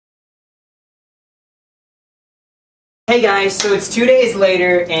Hey guys, so it's 2 days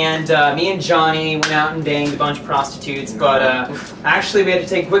later, and me and Johnny went out and banged a bunch of prostitutes, but actually we had to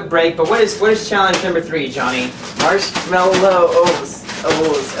take a quick break. But what is challenge number 3, Johnny? Marshmallows.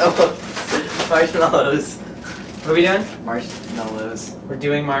 Marshmallows. What are we doing? Marshmallows. We're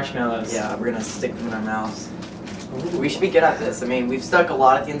doing marshmallows. Yeah, we're gonna stick them in our mouths. Ooh. We should be good at this. I mean, we've stuck a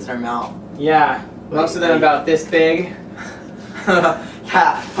lot of things in our mouth. Yeah, most of them about this big.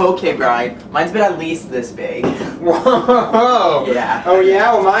 Yeah, okay, Brian. Mine's been at least this big. Whoa! Yeah. Oh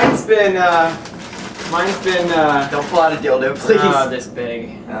yeah, well mine's been Don't pull out a dildo, please. Oh, this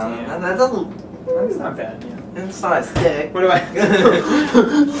big. That doesn't... That's not bad, yeah. It's not a stick. What do I...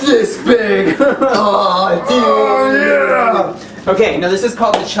 This big! Oh, dude! Oh, yeah! Okay, now this is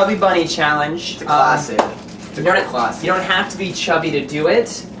called the Chubby Bunny Challenge. It's a classic. You don't have to be chubby to do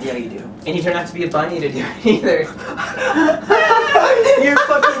it. Yeah, you do. And you don't have to be a bunny to do it either. You're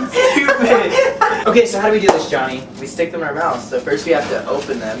fucking stupid! Okay, so how do we do this, Johnny? We stick them in our mouths. So first we have to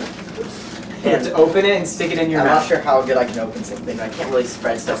open them. You have to open it and stick it in your I'm mouth. not sure how good I can open something. I can't really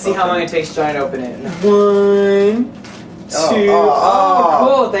spread stuff. Let's see how long it takes Johnny to open it. 1, 2. Oh,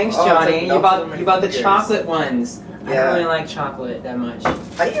 cool. Thanks, Johnny. You bought the chocolate ones. Yeah. I don't really like chocolate that much.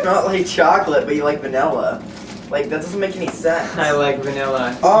 How do you not like chocolate, but you like vanilla? Like, that doesn't make any sense. I like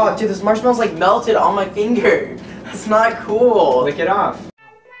vanilla. Oh, dude, this marshmallow's like melted on my finger. That's not cool. Lick it off.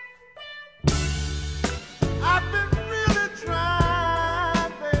 I've been really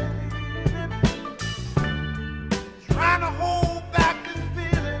trying, baby, trying to hold back this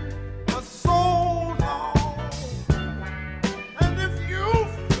feeling for so long. And if you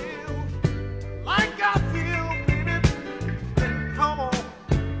feel like I feel, baby, then come on.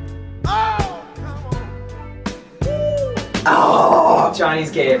 Oh, come on. Oh.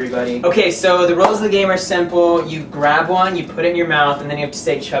 Johnny's gay, everybody. Okay, so the rules of the game are simple. You grab one, you put it in your mouth, and then you have to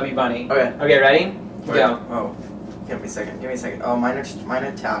say Chubby Bunny. Okay. Okay, ready? Go. Oh, give me a second. Oh, mine are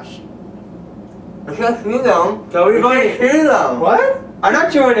attached. I can't see them. Chubby Bunny. See them. What? I'm not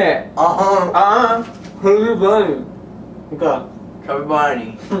doing it. Chubby Bunny. Okay. Chubby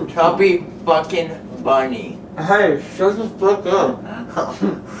Bunny. Chubby fucking Bunny. Hey, shut the fuck up.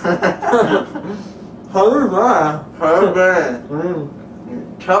 Chubby Bunny. Chubby Bunny.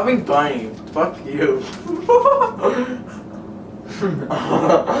 Chubby Bunny. Fuck you.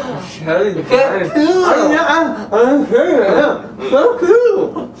 Chubby Bunny. I'm so cool.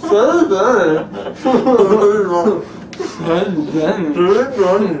 Chubby Bunny.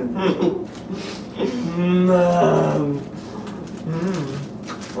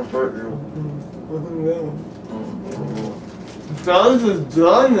 That is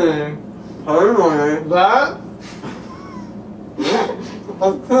Johnny. That? I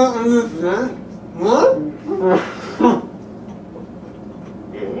can't understand. What?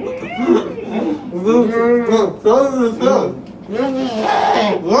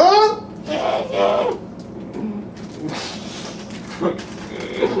 What?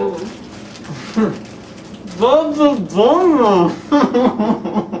 That's a bummer.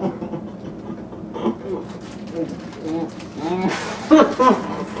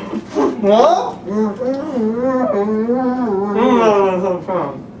 What?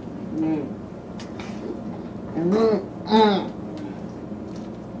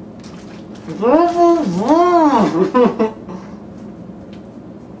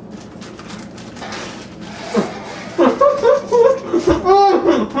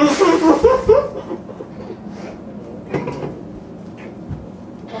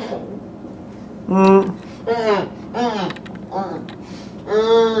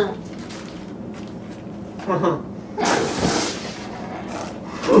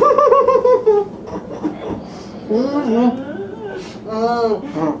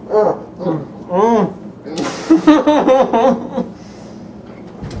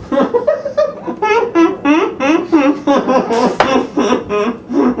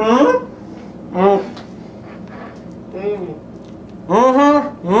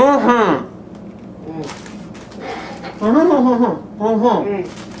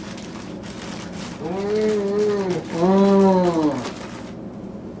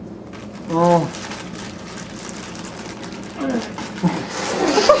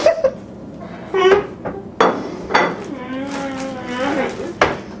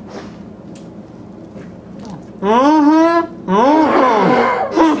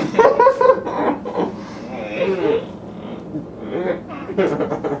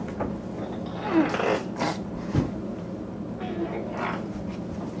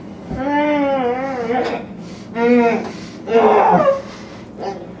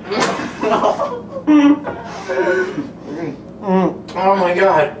 Oh my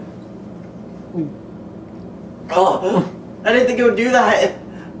god. Oh, I didn't think it would do that.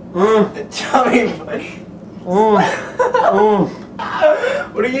 Chubby,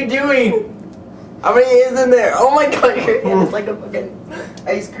 what are you doing? How many is in there? Oh my god, your hand is like a fucking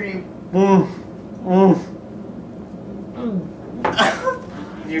ice cream.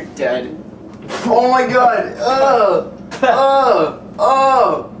 You're dead. Oh my god.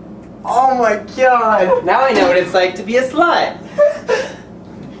 Oh my god. Now I know what it's like to be a slut.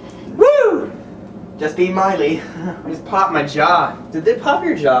 Woo! Just be Miley. I just popped my jaw. Did they pop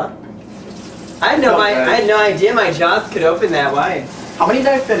your jaw? I had no idea my jaws could open that wide. How many did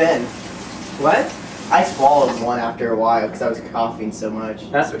I fit in? What? I swallowed one after a while because I was coughing so much.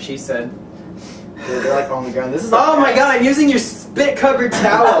 That's what she said. Dude, they're like on the ground. This is Oh my god, I'm using your spit-covered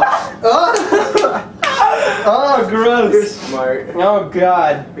towel. Oh, gross. You're smart. Oh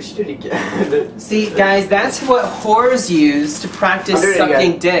god. We should do it again. See, guys, that's what whores use to practice I'll do it sucking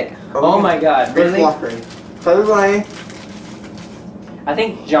again. dick. Oh my god, really? Bye-bye. I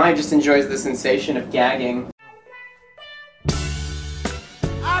think Johnny just enjoys the sensation of gagging.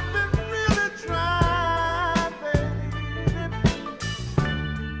 I've been really trying, baby,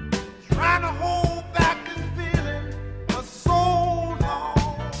 trying to hold back this feeling for so long.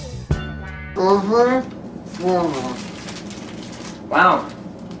 Wow.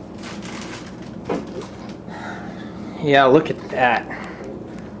 Yeah, look at that.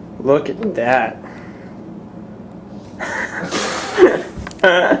 Look at that.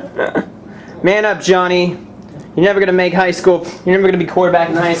 Man up, Johnny. You're never gonna make high school. You're never gonna be quarterback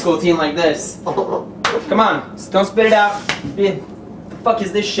in the high school team like this. Come on, don't spit it out. The fuck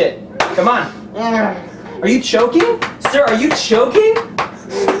is this shit? Come on. Are you choking? Sir, are you choking?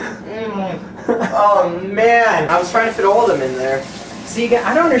 Oh man, I was trying to fit all of them in there. See,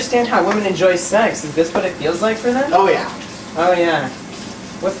 I don't understand how women enjoy sex. Is this what it feels like for them? Oh yeah. Oh yeah.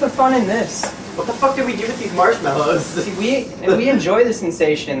 What's the fun in this? What the fuck did we do with these marshmallows? See, we enjoy the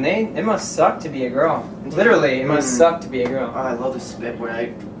sensation. It must suck to be a girl. Literally, it must suck to be a girl. Oh, I love the spit when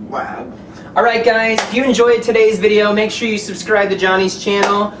I wow. Alright guys, if you enjoyed today's video, make sure you subscribe to Johnny's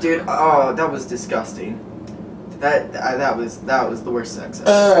channel. Dude, oh, that was disgusting. That was the worst sex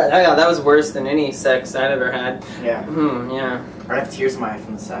ever. Yeah, that was worse than any sex I've ever had. Yeah. Yeah. I have tears in my eyes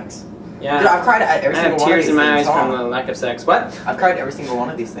from the sex. Yeah. Dude, I've cried at every I single have one of tears these in my things. eyes from the lack of sex. What? I've cried every single one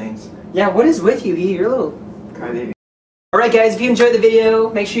of these things. Yeah, what is with you? You're a little... Crybaby. Alright guys, if you enjoyed the video,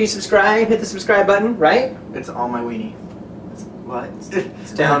 make sure you subscribe. Hit the subscribe button, right? It's on my weenie. It's, what?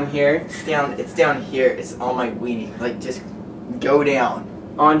 It's down here. It's down here. It's on my weenie. Like, just go down.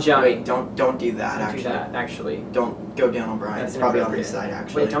 On Johnny. Wait, don't do that, Don't actually. do that, actually. Don't go down on Brian. That's It's probably on inappropriate. his side,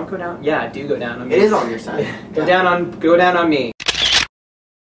 actually. Wait, don't go down. Yeah, do go down on me. It is on your side. Go down on me.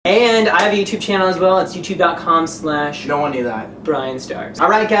 And I have a YouTube channel as well. It's youtube.com/. No one knew that. Brian Stars.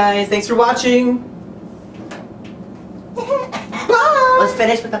 Alright guys, thanks for watching. Bye! Let's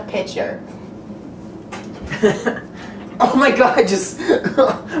finish with a picture. Oh my god, I just...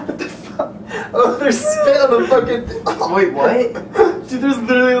 what the fuck? Oh, there's spit on the fucking... Wait, what? Dude, there's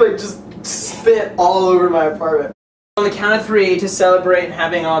literally like just spit all over my apartment. On the count of 3 to celebrate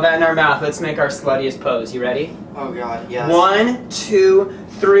having all that in our mouth, let's make our sluttiest pose. You ready? Oh god, yes. 1, 2,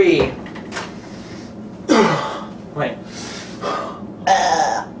 3. Wait.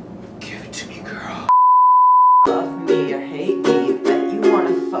 Give it to me, girl. Love me or hate me, bet you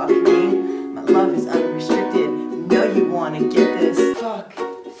wanna fuck me. My love is unrestricted, know you wanna get this. Fuck,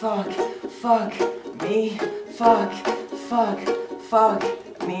 fuck, fuck me. Fuck, fuck, fuck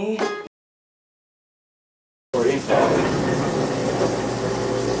me.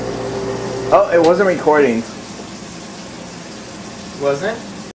 Oh, it wasn't recording. Wasn't it?